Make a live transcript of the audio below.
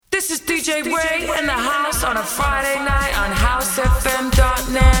This is DJ Rae in the house on a Friday night on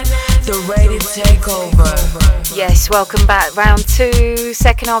housefm.net. The rated takeover. Yes, welcome back. Round two,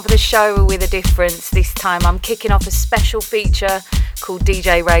 second half of the show with a difference. This time I'm kicking off a special feature called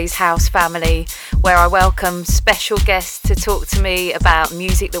DJ Rae's House Family, where I welcome special guests to talk to me about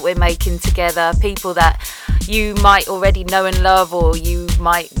music that we're making together, people that you might already know and love or you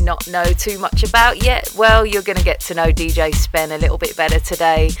might not know too much about yet. Well, you're going to get to know DJ Spen a little bit better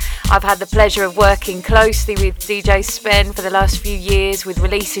today. I've had the pleasure of working closely with DJ Spen for the last few years with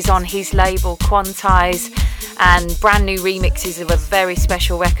releases on his label Quantize and brand new remixes of a very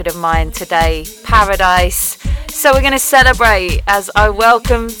special record of mine today, Paradise. So we're going to celebrate as I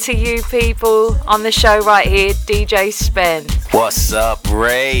welcome to you people on the show right here, DJ Spen. What's up,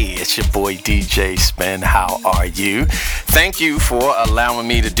 Ray? It's your boy DJ Spen. How are you? Thank you for allowing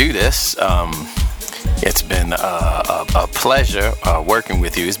me to do this. It's been a pleasure working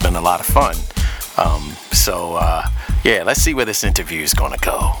with you. It's been a lot of fun. Yeah, let's see where this interview is going to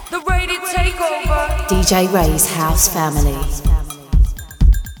go. The rated takeover. DJ Rae's House Family.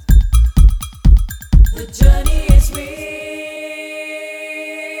 The journey is real.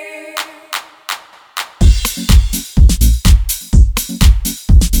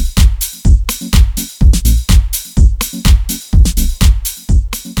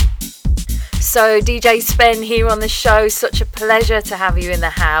 So DJ Spen here on the show, such a pleasure to have you in the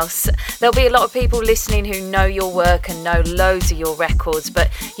house. There'll be a lot of people listening who know your work and know loads of your records, but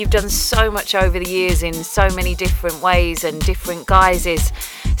you've done so much over the years in so many different ways and different guises.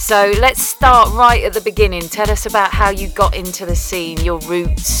 So let's start right at the beginning. Tell us about how you got into the scene, your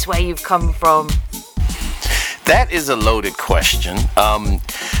roots, where you've come from. That is a loaded question.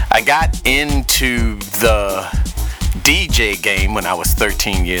 I got into the DJ game when I was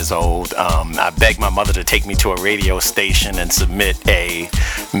 13 years old. I begged my mother to take me to a radio station and submit a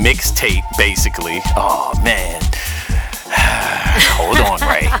mixtape, basically. Oh, man. Hold on,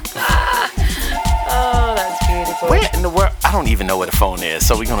 Ray. Oh, that's beautiful. Where in the world? I don't even know where the phone is.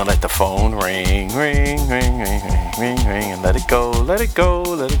 So we're going to let the phone ring, ring, ring, ring, ring, ring, ring, and let it go, let it go,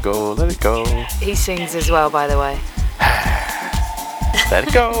 let it go, let it go. He sings as well, by the way. Let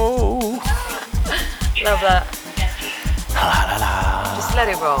it go. Love that. La, la, la. Just let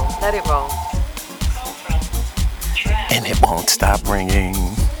it roll, let it roll. And it won't stop ringing.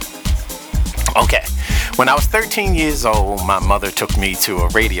 Okay. When I was 13 years old, my mother took me to a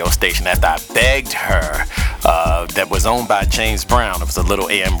radio station after I begged her, that was owned by James Brown. It was a little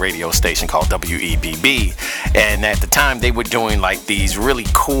AM radio station called WEBB. And at the time, they were doing like these really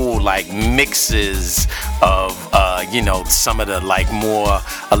cool like mixes of, some of the like more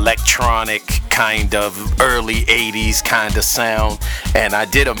electronic kind of early 80s kind of sound. And I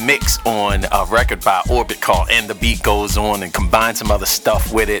did a mix on a record by Orbit called And the Beat Goes On and combined some other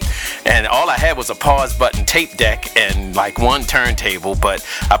stuff with it. And all I had was a pause button tape deck and like one turntable, but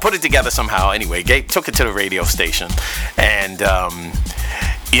I put it together somehow anyway. Took it to the radio station, and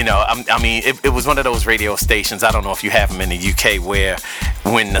it was one of those radio stations, I don't know if you have them in the UK, where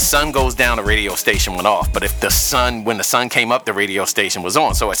when the sun goes down, the radio station went off, but when the sun came up, the radio station was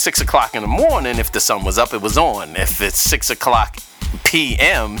on. So at 6 o'clock in the morning, if the sun was up, it was on. If it's 6 o'clock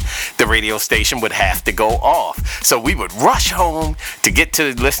p.m., the radio station would have to go off. So we would rush home to get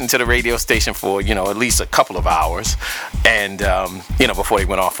to listen to the radio station for, at least a couple of hours, and, before they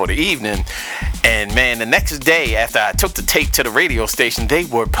went off for the evening. And man, the next day after I took the tape to the radio station, they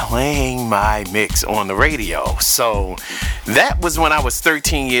were playing my mix on the radio. So that was when I was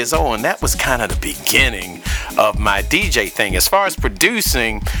 13 years old, and that was kind of the beginning of my DJ thing. As far as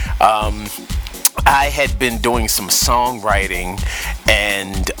producing, I had been doing some songwriting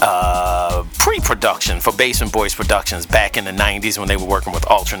and pre-production for Basement Boys Productions back in the 90s when they were working with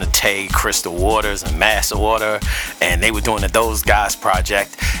Alternate, Crystal Waters, and Master Order, and they were doing the Those Guys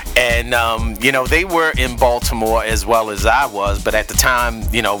project. And, they were in Baltimore as well as I was, but at the time,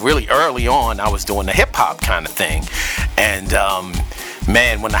 really early on, I was doing the hip-hop kind of thing. And,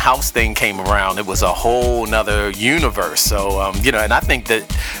 man, when the house thing came around, it was a whole nother universe. So, and I think that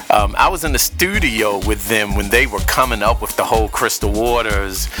I was in the studio with them when they were coming up with the whole Crystal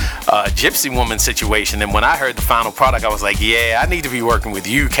Waters Gypsy Woman situation. And when I heard the final product, I was like, yeah, I need to be working with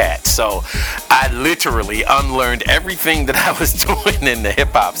you cats. So I literally unlearned everything that I was doing in the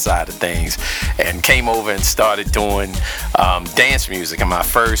hip-hop side of things and came over and started doing dance music. And my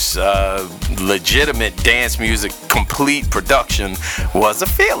first legitimate dance music complete production was A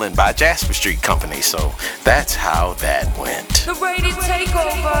Feeling by Jasper Street Company. So that's how that went. The rated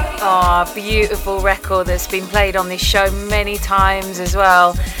takeover. Oh, beautiful record that's been played on this show many times as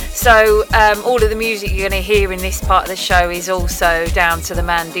well. So all of the music you're going to hear in this part of the show is also down to the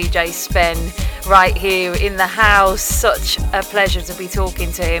man DJ Spen right here in the house. Such a pleasure to be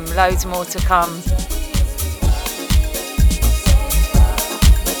talking to him. Loads more to come.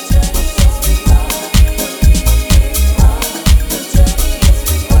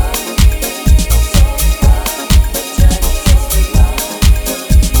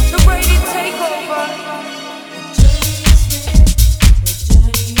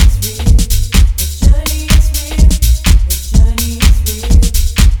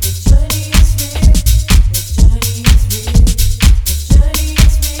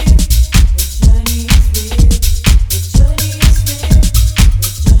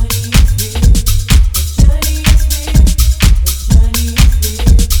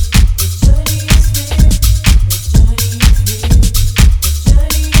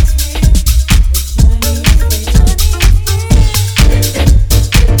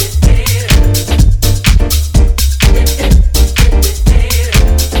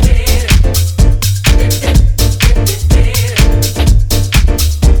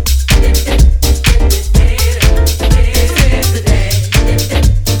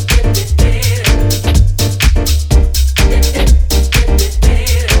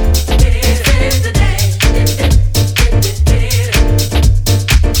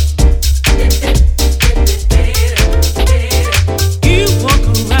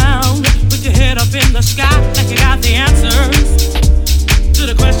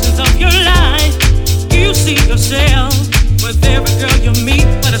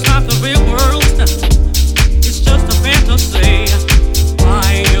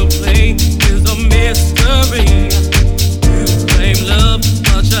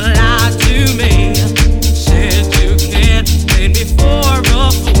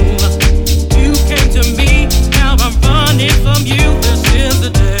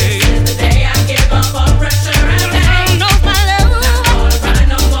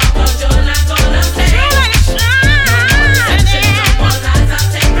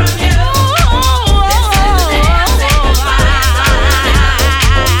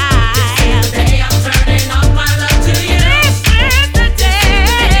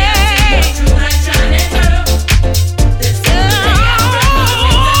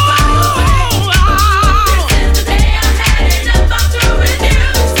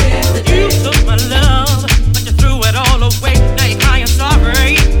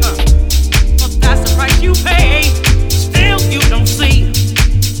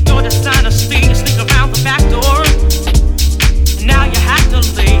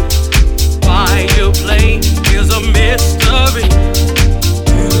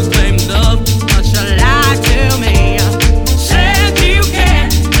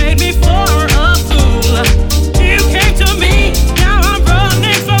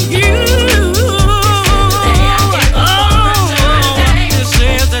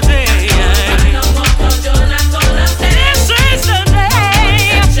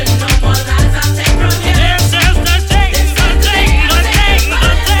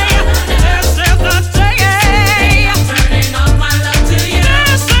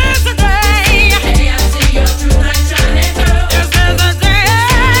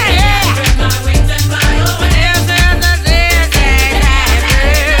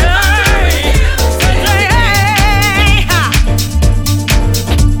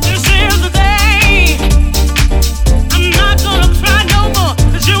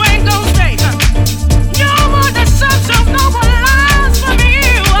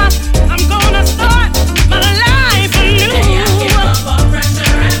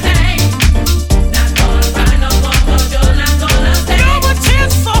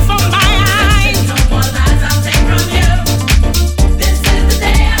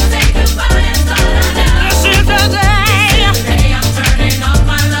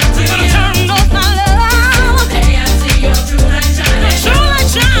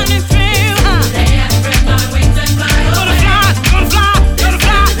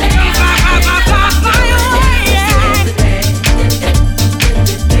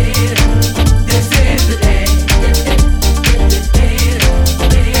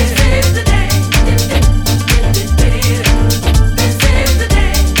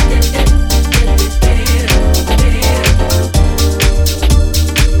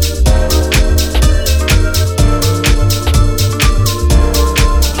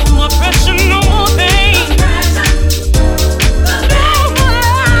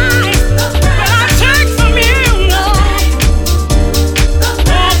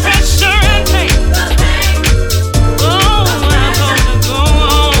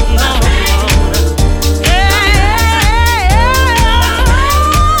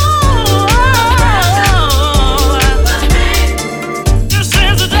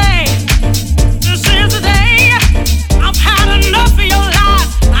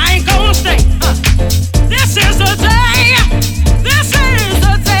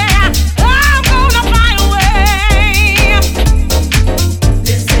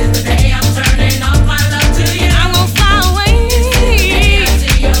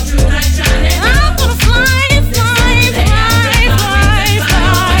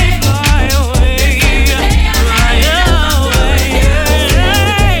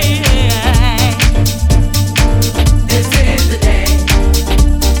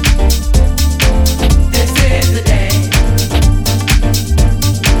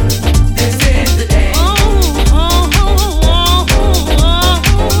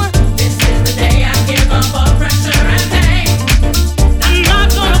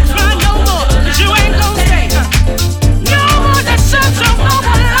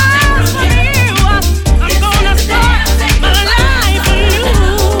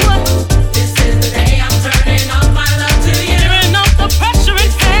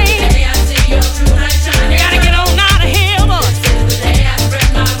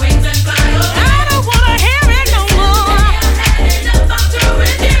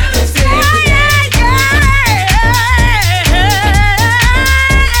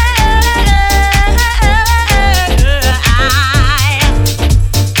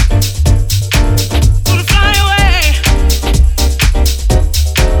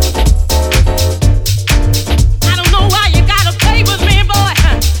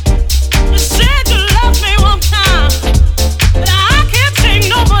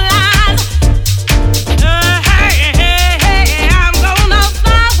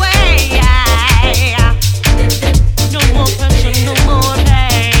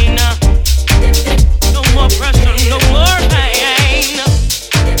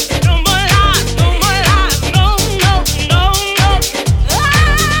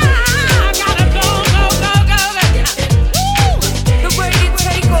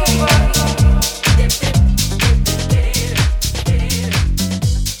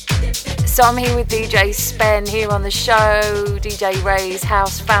 So I'm here with DJ Spen here on the show, DJ Ray's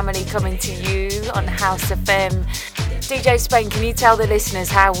House family coming to you on House FM. DJ Spen, can you tell the listeners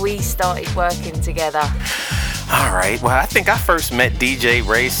how we started working together? All right. Well, I think I first met DJ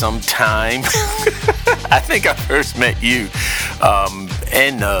Ray sometime. I think I first met you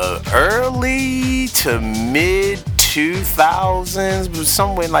in the early to mid 2000s,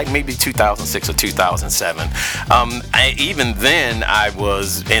 somewhere like maybe 2006 or 2007. Even then, I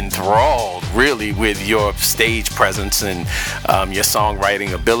was enthralled really with your stage presence and your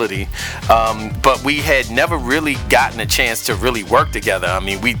songwriting ability. But we had never really gotten a chance to really work together. I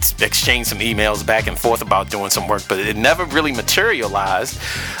mean, we exchanged some emails back and forth about doing some work, but it never really materialized.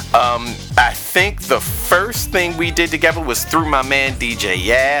 I think the first thing we did together was through my man DJ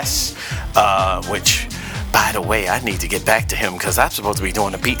Yass, which, by the way, I need to get back to him because I'm supposed to be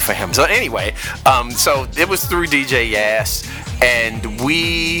doing a beat for him. So anyway, so it was through DJ Yass, and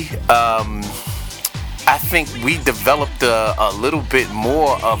we, I think we developed a little bit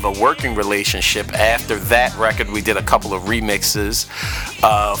more of a working relationship after that record. We did a couple of remixes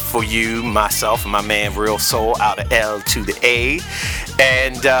for you, myself, and my man Real Soul out of L to the A.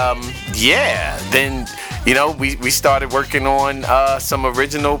 And then, you know, we started working on some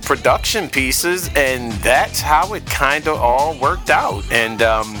original production pieces, and that's how it kind of all worked out. And,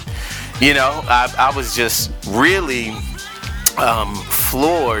 you know, I was just really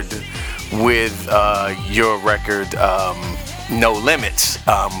floored with your record, No Limits,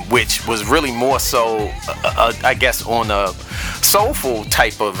 which was really more so, I guess, on a soulful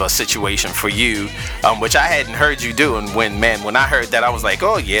type of a situation for you, which I hadn't heard you do. And when I heard that, I was like,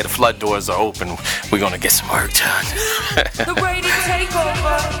 oh yeah, the flood doors are open. We're gonna get some work done. The Rae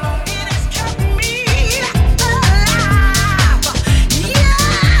Takeover.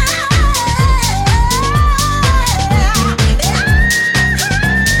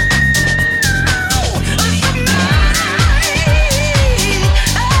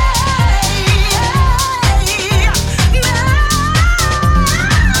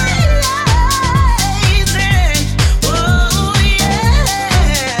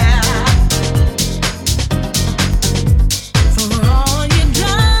 For all you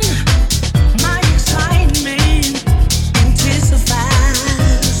done.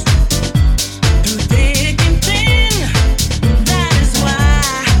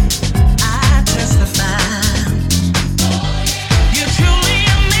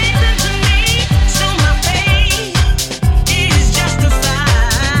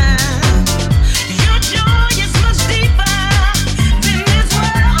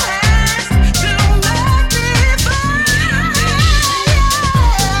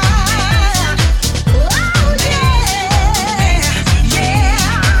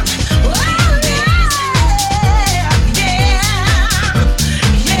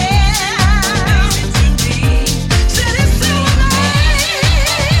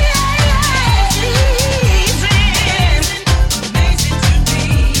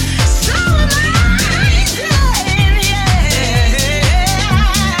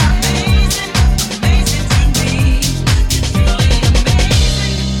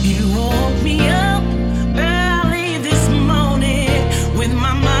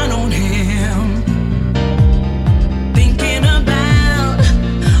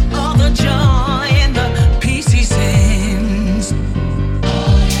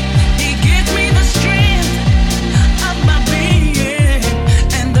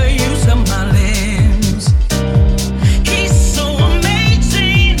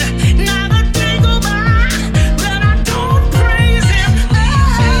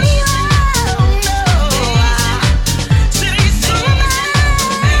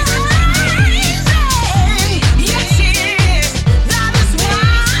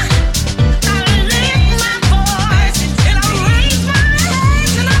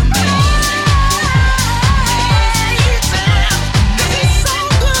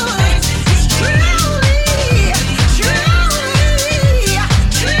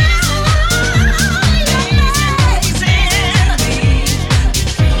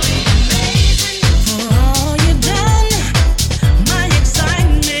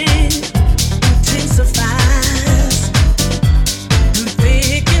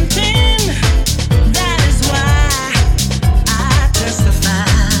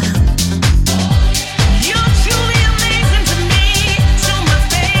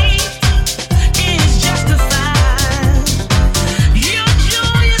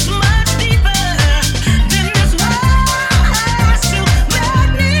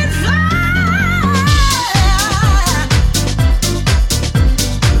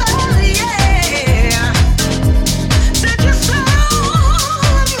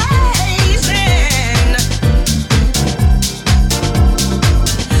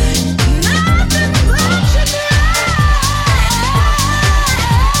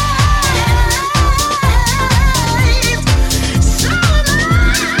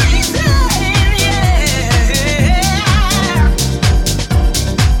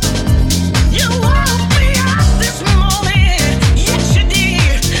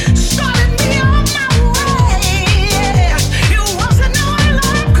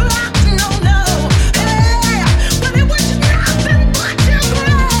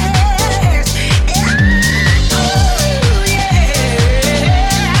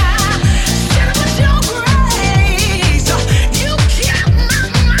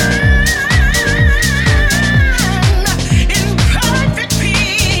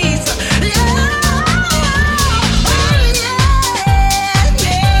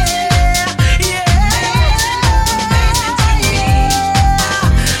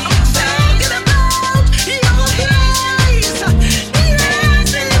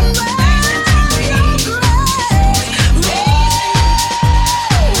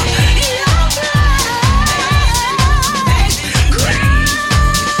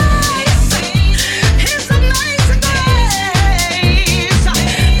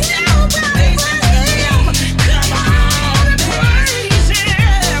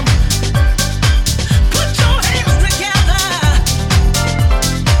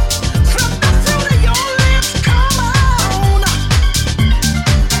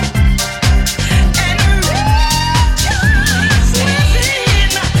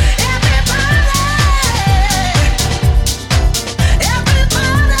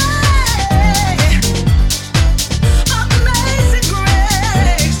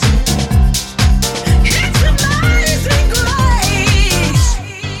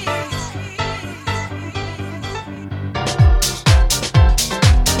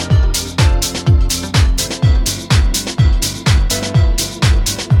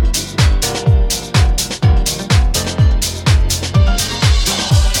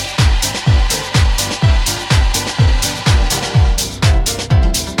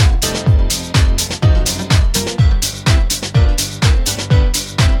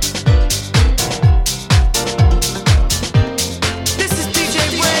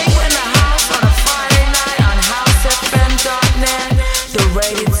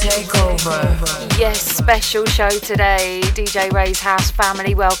 special show today. DJ Rae's House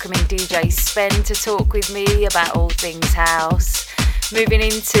family welcoming DJ Spen to talk with me about all things house. Moving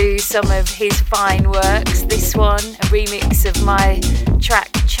into some of his fine works. This one, a remix of my track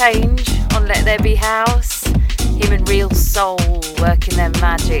Change on Let There Be House. Him and Real Soul working their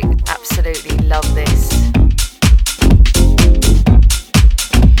magic. Absolutely love this.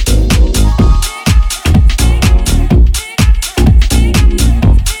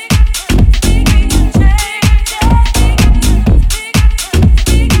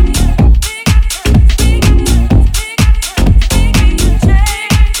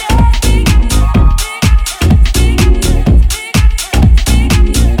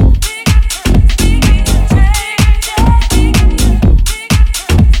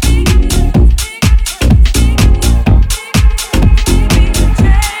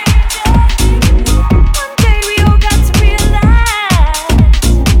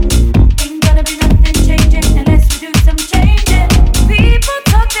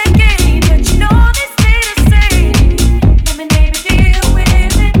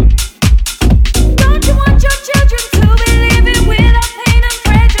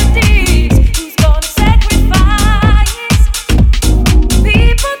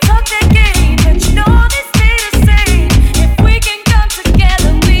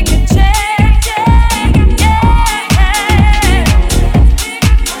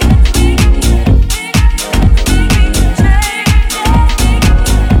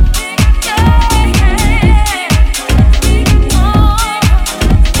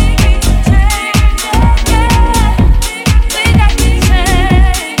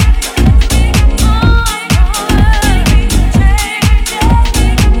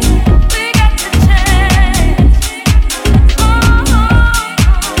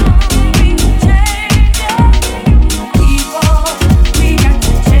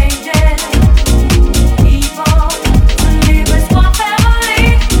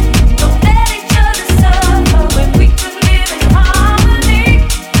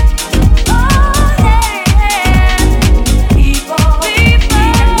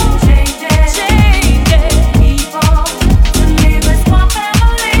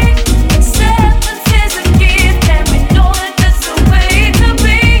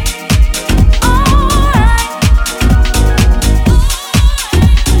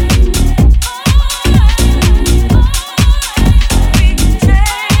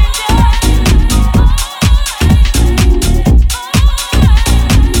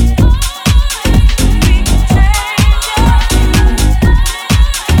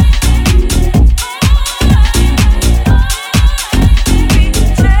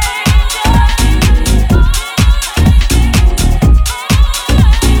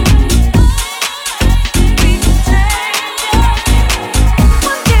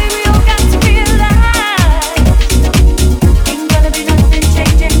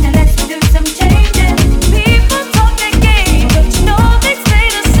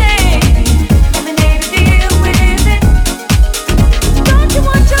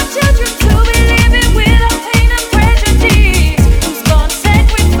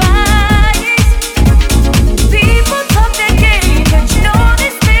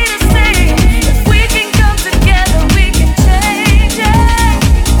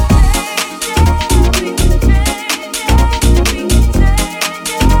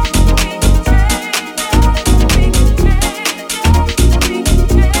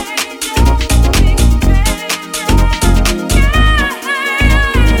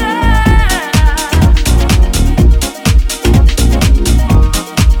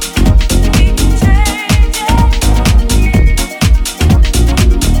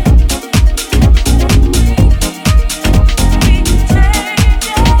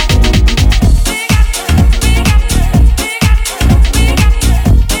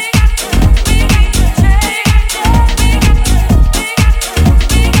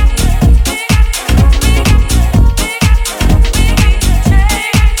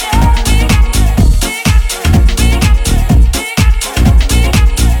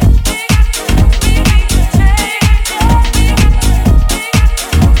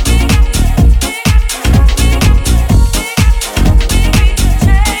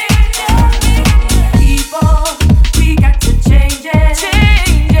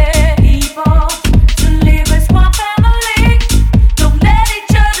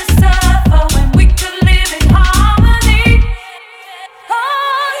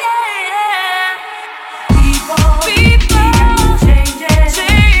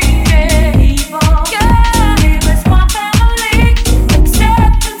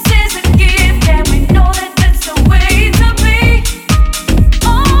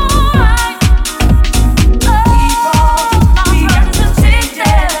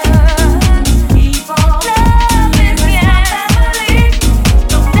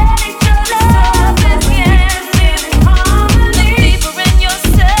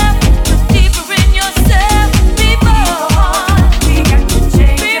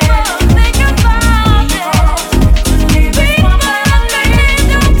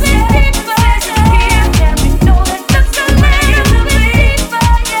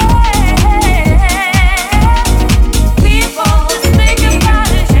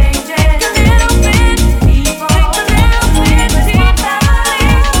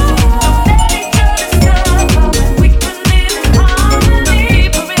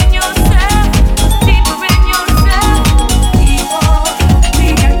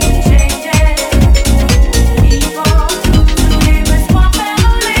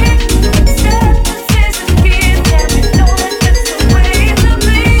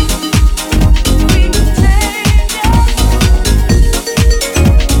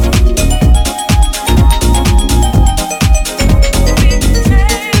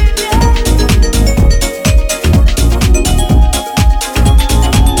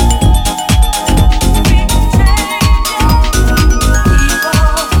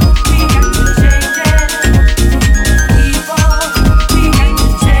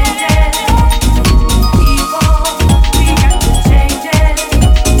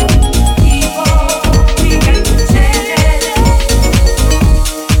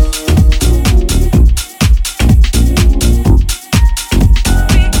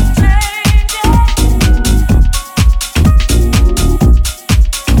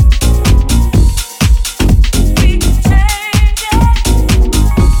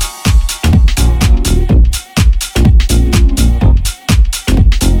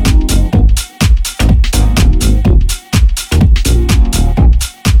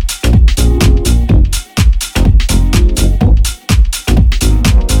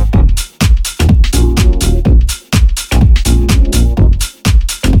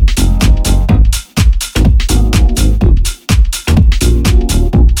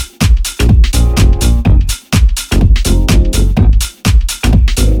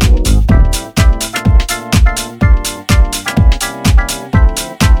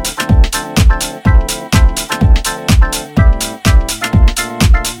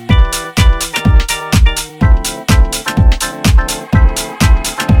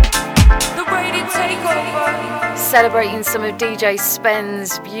 celebrating some of DJ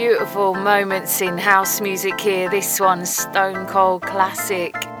Spen's beautiful moments in house music here. This one's Stone Cold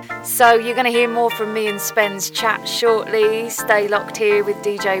Classic. So you're going to hear more from me and Spen's chat shortly. Stay locked here with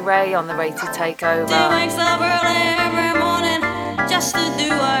DJ Rae on the Rated Takeover. She wakes up early every morning just to do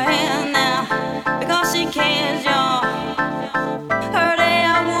her hair now because she cares, y'all. Her day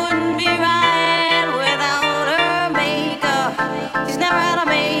I wouldn't be right without her makeup. She's never had a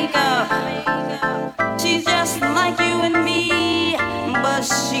makeup. She's just like you and me, but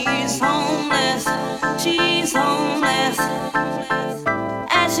she's homeless. She's homeless.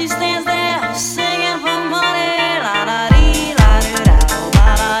 As she stands there singing for money, la da dee la doo da,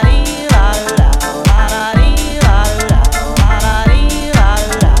 la da dee la doo da, la da dee la doo da, la da dee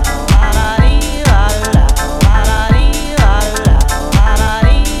la doo da, la da dee la doo da,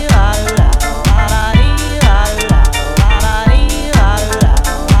 la da dee la doo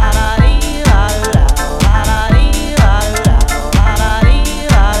da,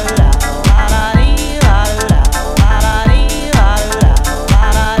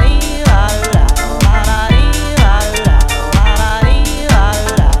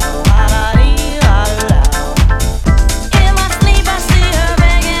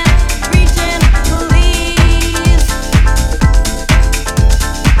 da dee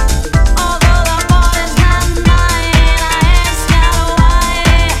la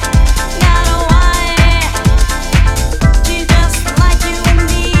doo da, la da dee la doo da, la da dee la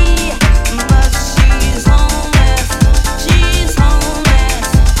doo da, la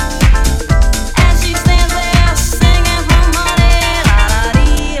da dee la doo da, la da dee la doo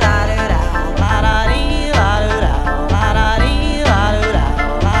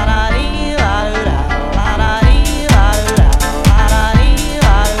da,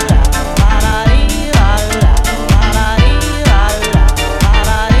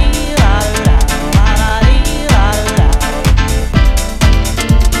 la da dee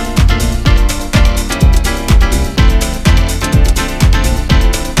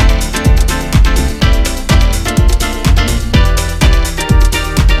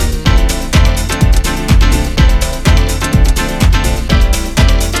la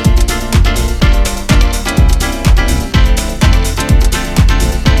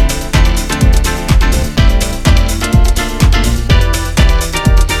doo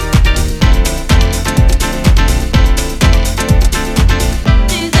da, la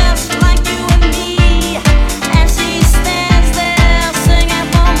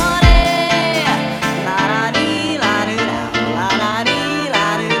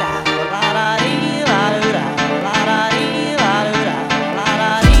dee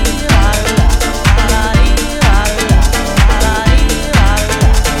la doo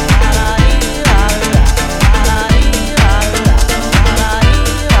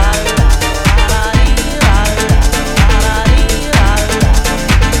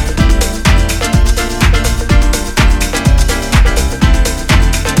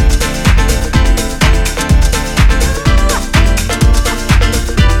la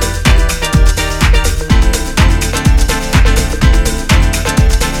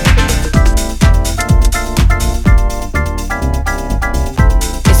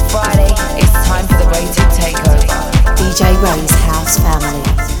da dee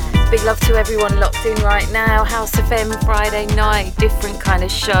la doo da. Everyone locked in right now. House FM Friday night, different kind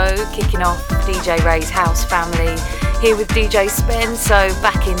of show, kicking off DJ Rae's House Family here with DJ Spen. So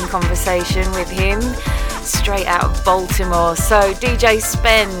back in conversation with him, straight out of Baltimore. So DJ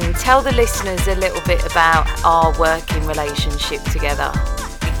Spen, tell the listeners a little bit about our working relationship together.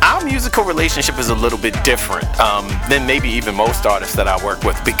 Our musical relationship is a little bit different than maybe even most artists that I work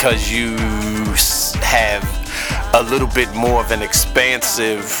with, because you have a little bit more of an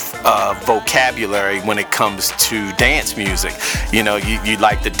expansive vocabulary when it comes to dance music. You know, you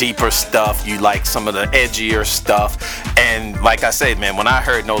like the deeper stuff, you like some of the edgier stuff, and like I said, man, when I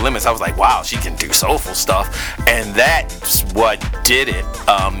heard No Limits, I was like, wow, she can do soulful stuff, and that's what did it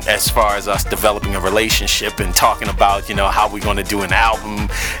as far as us developing a relationship and talking about, you know, how we're going to do an album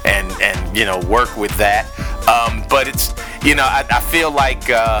and you know, work with that. But it's, you know, I feel like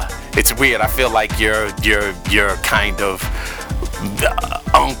it's weird. I feel like you're kind of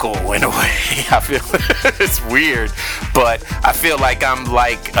uncle in a way. I feel it's weird, but I feel like I'm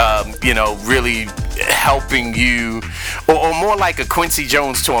like you know, really helping you, or more like a Quincy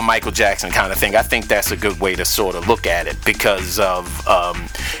Jones to a Michael Jackson kind of thing. I think that's a good way to sort of look at it, because of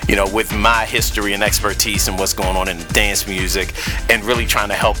you know, with my history and expertise and what's going on in dance music, and really trying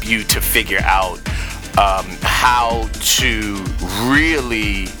to help you to figure out how to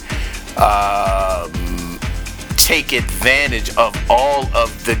really take advantage of all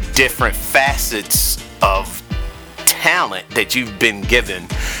of the different facets of talent that you've been given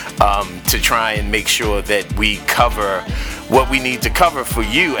to try and make sure that we cover what we need to cover for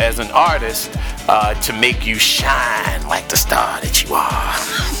you as an artist to make you shine like the star that you are.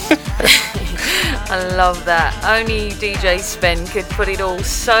 I love that. Only DJ Spen could put it all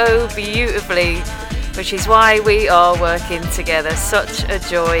so beautifully, which is why we are working together. Such a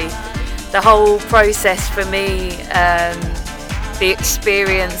joy. The whole process for me, the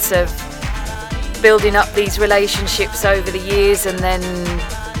experience of building up these relationships over the years and then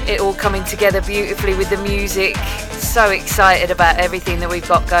it all coming together beautifully with the music. So excited about everything that we've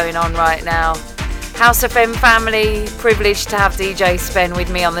got going on right now. House FM family, privileged to have DJ Spen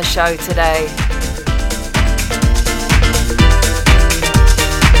with me on the show today.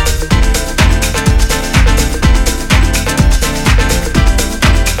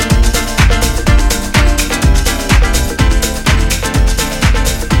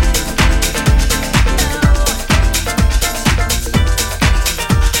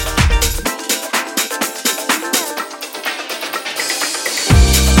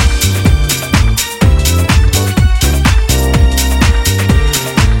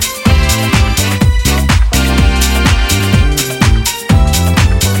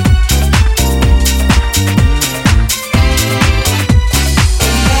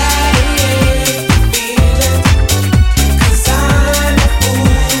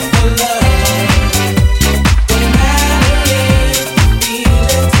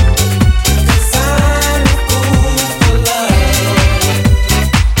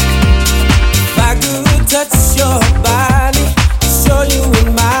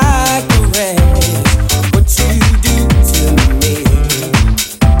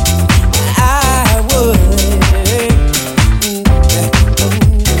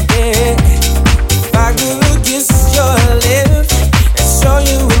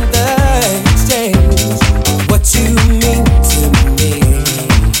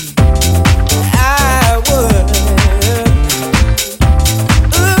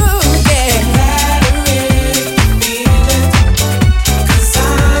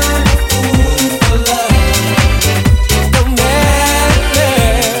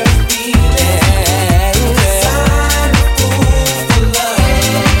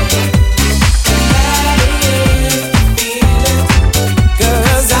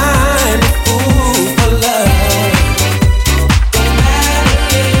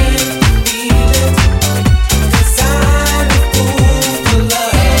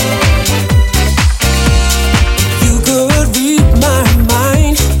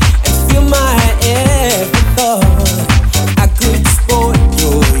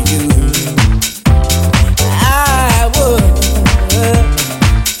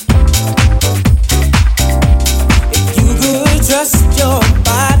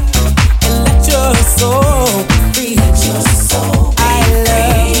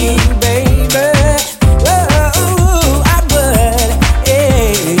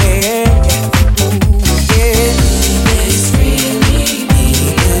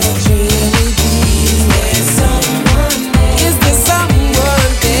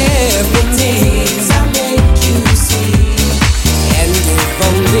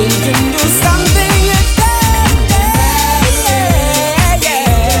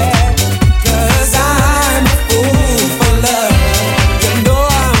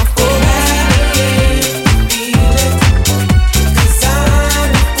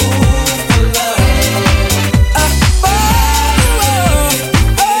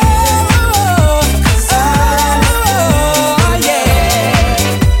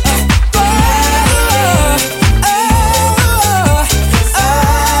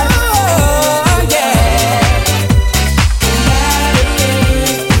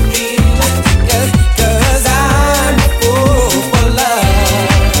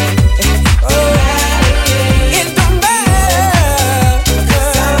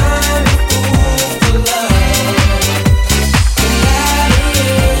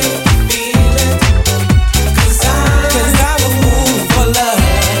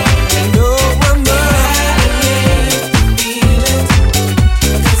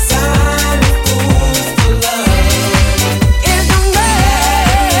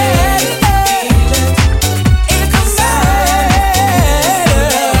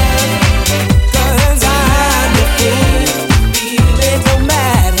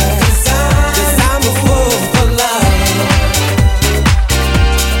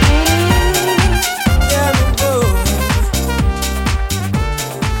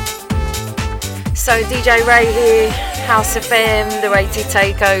 So DJ Rae here, House FM, the rated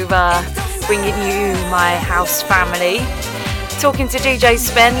Takeover, bringing you my house family. talking to DJ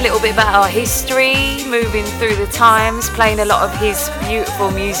Spen, a little bit about our history, moving through the times, playing a lot of his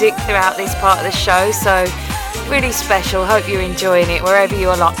beautiful music throughout this part of the show. So really special. Hope you're enjoying it wherever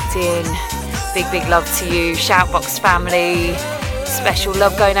you're locked in. Big love to you, Shoutbox family. Special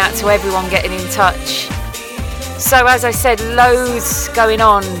love going out to everyone getting in touch. So as I said, loads going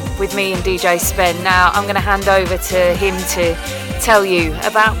on with me and DJ Spen. Now I'm going to hand over to him to tell you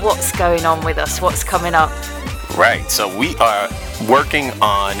about what's going on with us, what's coming up. Right, so we are working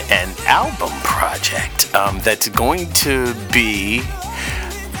on an album project that's going to be,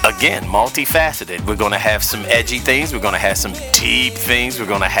 again, multifaceted. We're going to have some edgy things, we're going to have some deep things, we're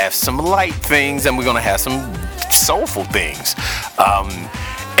going to have some light things, and we're going to have some soulful things.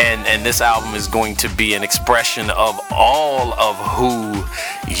 And this album is going to be an expression of all of who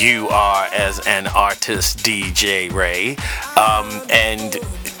you are as an artist, DJ Rae. And,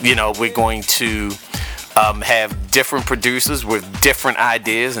 you know, we're going to have different producers with different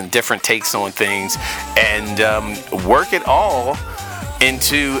ideas and different takes on things, and work it all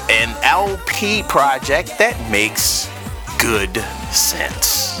into an LP project that makes good sense.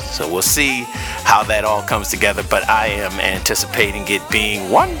 So we'll see how that all comes together, but I am anticipating it being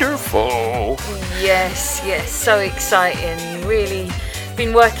wonderful. Yes, so exciting. Really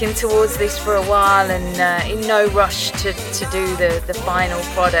been working towards this for a while, and in no rush to do the final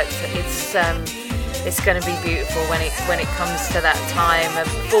product. It's going to be beautiful when it comes to that time. A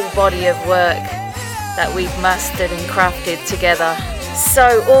full body of work that we've mastered and crafted together.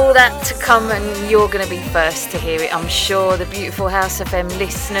 So all that to come, and you're going to be first to hear it, I'm sure, the beautiful House FM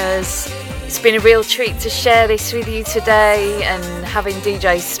listeners. It's been a real treat to share this with you today, and having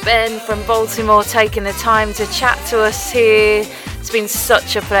DJ Spen from Baltimore taking the time to chat to us here. It's been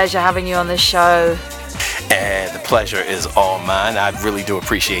such a pleasure having you on the show. And the pleasure is all mine. I really do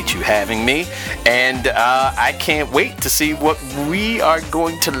appreciate you having me. And I can't wait to see what we are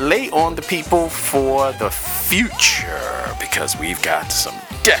going to lay on the people for the future, because we've got some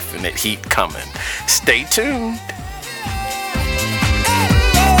definite heat coming. Stay tuned.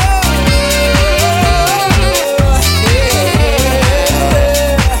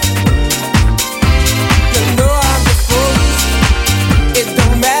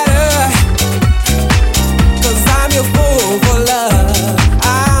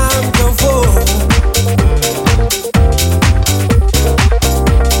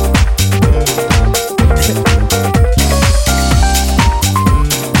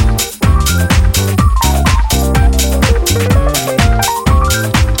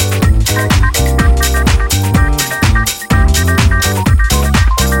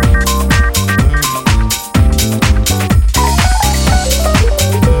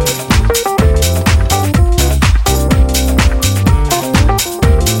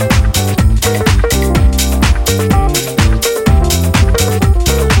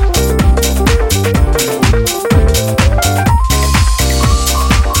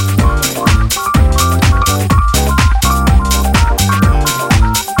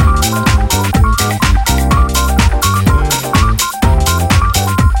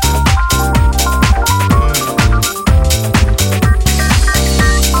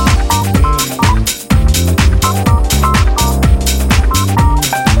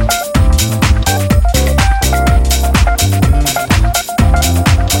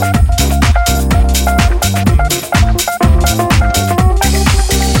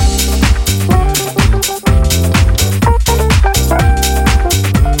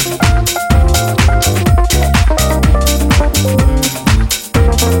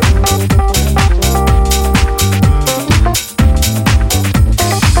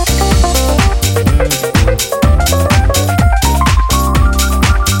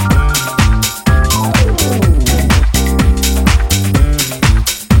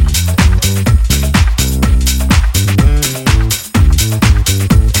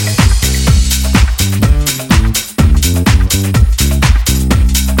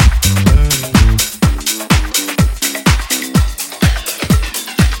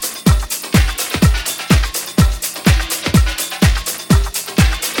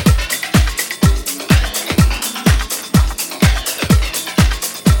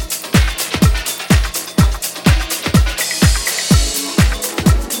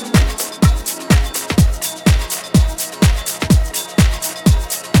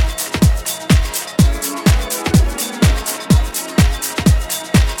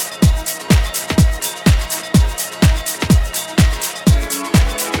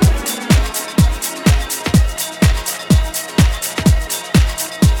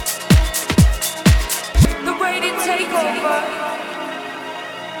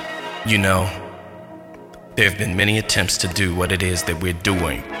 There have been many attempts to do what it is that we're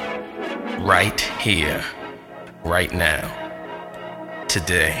doing right here, right now,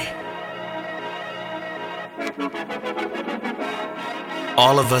 today.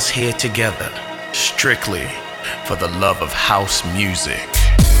 All of us here together, strictly for the love of house music.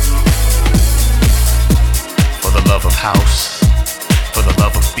 For the love of house, for the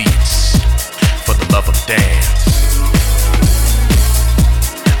love of beats, for the love of dance.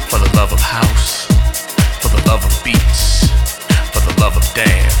 For the love of house, for the love of beats, for the love of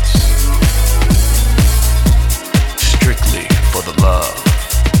dance. Strictly for the love.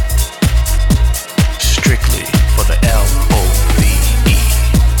 Strictly for the LOVE.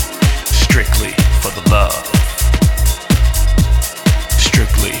 Strictly for the love.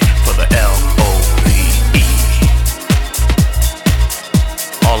 Strictly for the LOVE.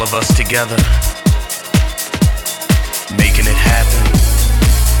 All of us together, making it happen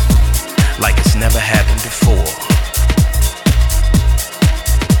like it's never happened before.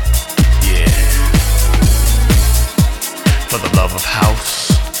 Yeah. For the love of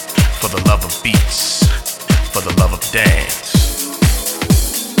house, for the love of beats, for the love of dance.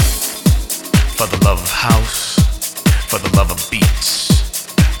 For the love of house, for the love of beats,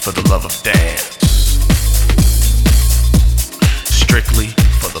 for the love of dance. Strictly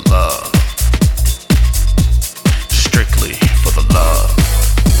for the love. Strictly for the love.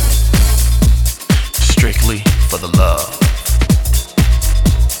 Strictly for the love.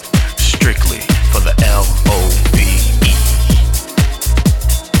 Strictly for the LOVE.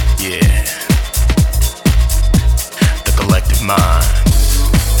 Yeah. The collective mind.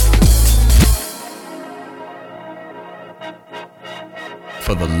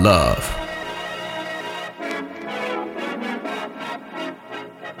 For the love.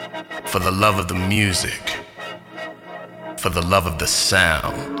 For the love of the music. For the love of the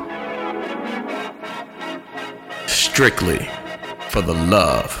sound. Strictly for the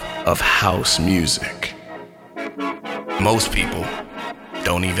love of house music. Most people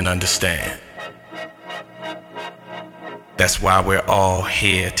don't even understand. That's why we're all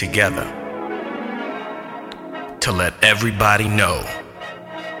here together. To let everybody know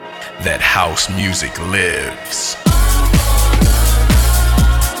that house music lives.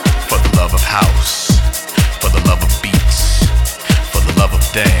 For the love of house, for the love of beats, for the love of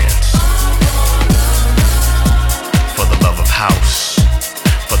dance. For the love of house,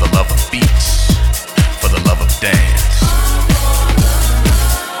 for the love of beats, for the love of dance.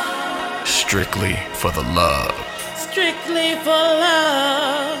 Strictly for the love. Strictly for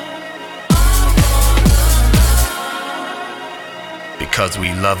love. Because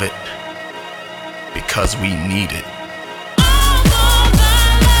we love it, because we need it.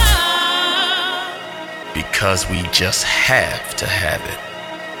 Because we just have to have it.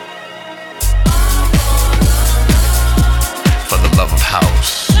 For the love of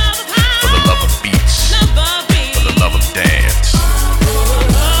house, for the love of beats, for the love of dance.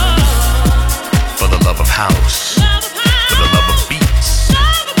 For the love of house, for the love of beats,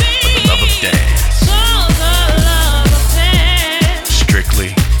 for the love of dance. Strictly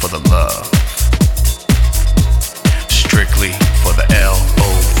for the love. Strictly for the LOVE.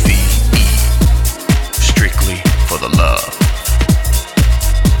 Strictly for the love.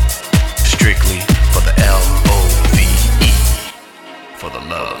 Strictly for the LOVE. For the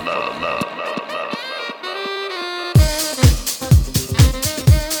love, love, love, love, love.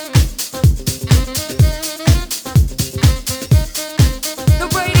 The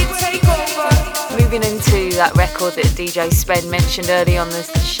Rated Takeover. Moving into that record that DJ Spen mentioned early on the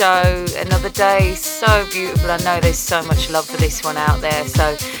show, Another Day, so beautiful. I know there's so much love for this one out there,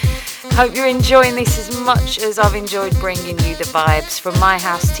 so hope you're enjoying this as much as I've enjoyed bringing you the vibes from my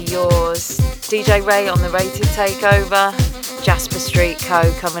house to yours. DJ Rae on the Rated Takeover, Jasper Street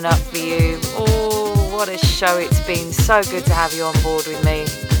Co. coming up for you. Oh, what a show it's been. So good to have you on board with me.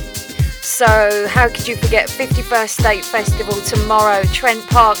 So, how could you forget 51st State Festival tomorrow, Trent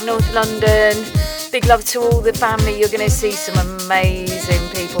Park, North London. Big love to all the family. You're going to see some amazing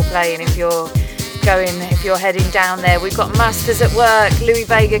people playing if you're heading down there. We've got Masters at Work. Louis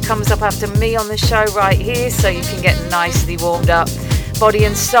Vega comes up after me on the show right here, so you can get nicely warmed up. Body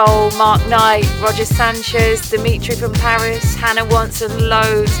and Soul, Mark Knight, Roger Sanchez, Dimitri from Paris, Hannah Wants, and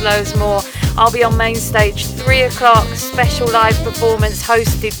loads more. I'll be on main stage 3 o'clock, special live performance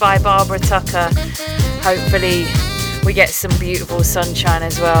hosted by Barbara Tucker. Hopefully we get some beautiful sunshine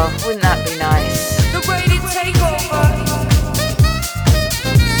as well. Wouldn't that be nice? The Rated Takeover.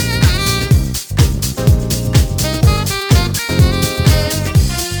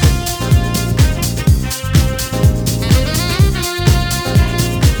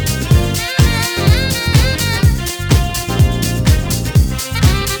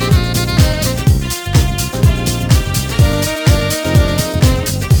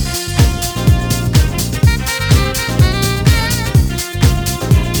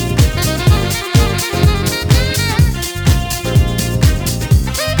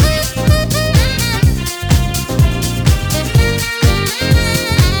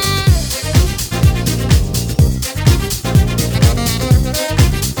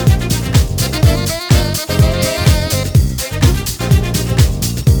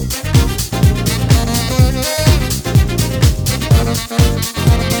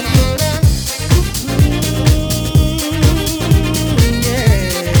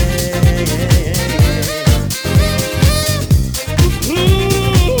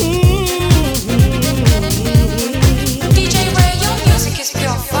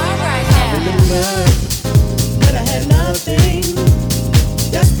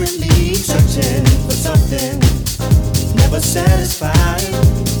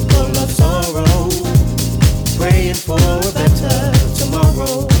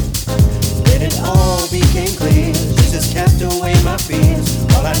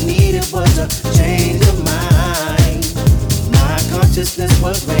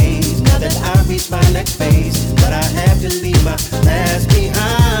 was raised. Now that I reach my next phase, but I have to leave my past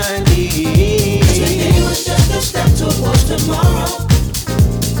behind me. Today was just a step towards tomorrow.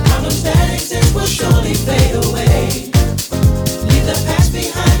 Problems that exist will surely fade away. Leave the past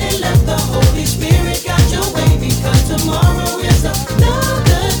behind and let the Holy Spirit guide your way, because tomorrow is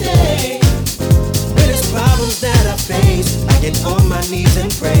another day. When it's problems that I face, I get on my knees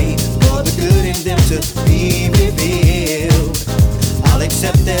and pray for the good in them to be revealed. I'll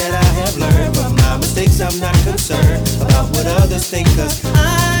accept that I have learned from my mistakes. I'm not concerned about what others think, 'cause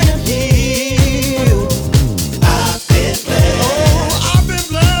I am healed. I've been blessed. Oh, I've been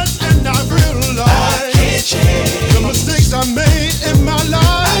blessed and I realize I can't change the mistakes I made in my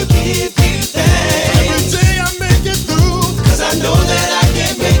life. I give you thanks. Every day I make it through, 'cause I know that I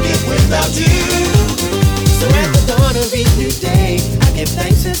can't make it without you. So at the dawn of each new day, I give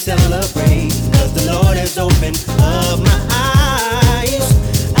thanks and celebrate, 'cause the Lord has opened up my eyes.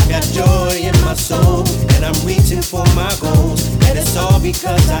 I've got joy in my soul, and I'm reaching for my goals, and it's all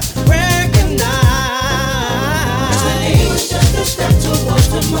because I recognize today was just a step towards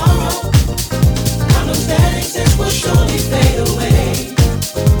tomorrow. Problems that exist will surely fade away.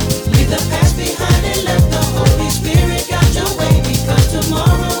 Leave the past behind and let the Holy Spirit guide your way, because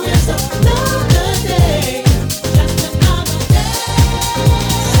tomorrow is another day. Just another day.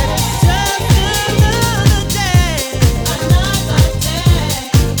 Just another day. Another day.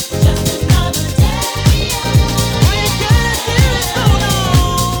 Just another day. All you gotta do is hold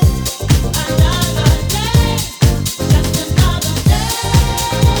on. Another day. Just another day.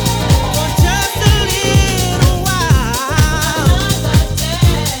 For just a little while. Another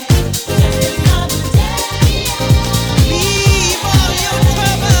day. Just another day. Leave all your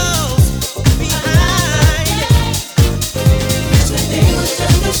troubles behind. Today was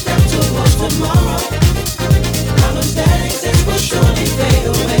just a step towards tomorrow. Problems that exist will surely fade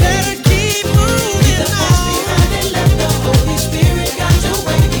away. Better keep moving the past behind and let the Holy Spirit guide your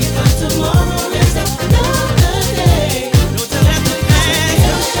way, because tomorrow is another day. Don't you let the past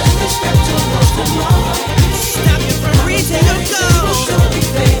just a step towards tomorrow. Stop you from reaching your goal. Will surely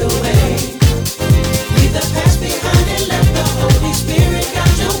fade away. Leave the past behind and let the Holy Spirit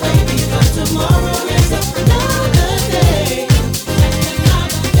guide your way, because tomorrow is another day.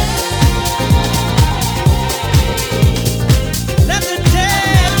 Let the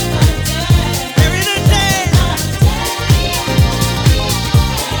dead bury the dead.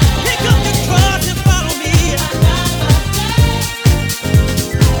 Pick up the cross and follow me.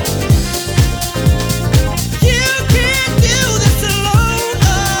 You can't do this alone.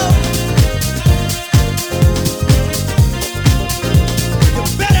 Oh. You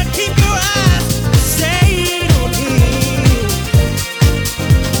better keep your eyes stayed on Him.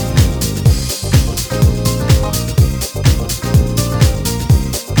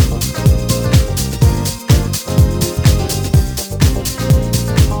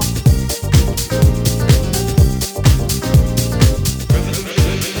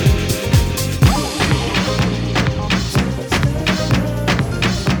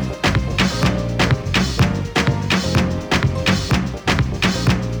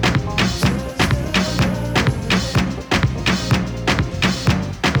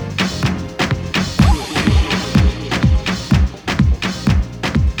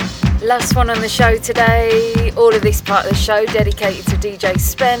 Last one on the show today. All of this part of the show dedicated to DJ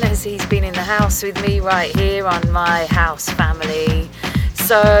Spen, as he's been in the house with me right here on my house family.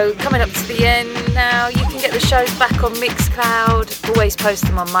 So coming up to the end now, you can get the shows back on Mixcloud. Always post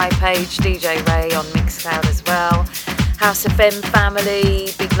them on my page, DJ Rae on Mixcloud as well. House FM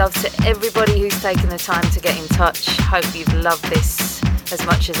family, big love to everybody who's taken the time to get in touch. Hope you've loved this as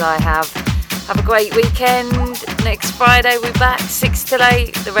much as I have. Have a great weekend. Next Friday we're back 6 till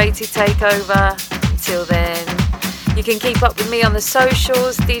 8, the Rated Takeover. Until then, you can keep up with me on the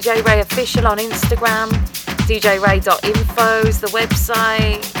socials. DJ Rae Official on Instagram. DJRae.info is the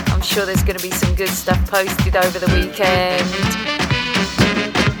website. I'm sure there's going to be some good stuff posted over the weekend.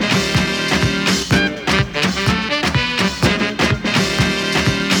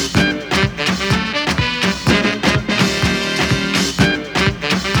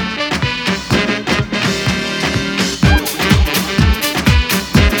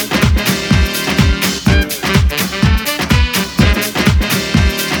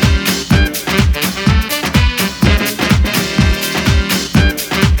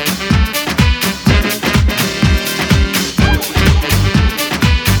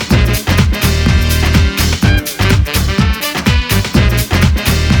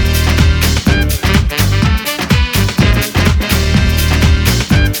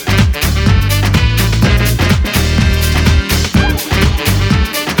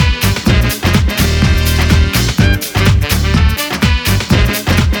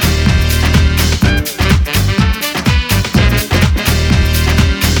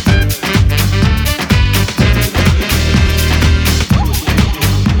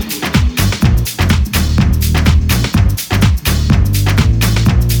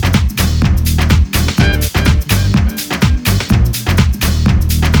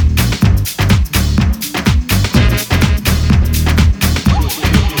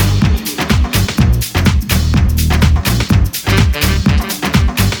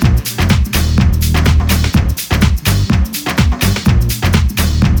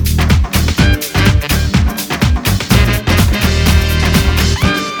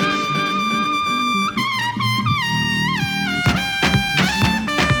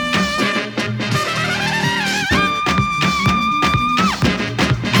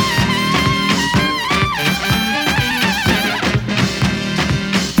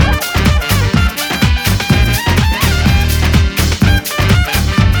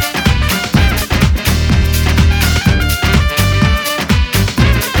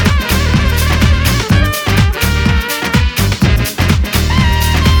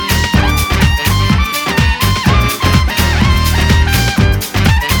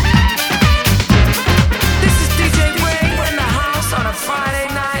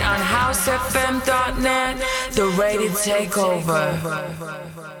 Takeover.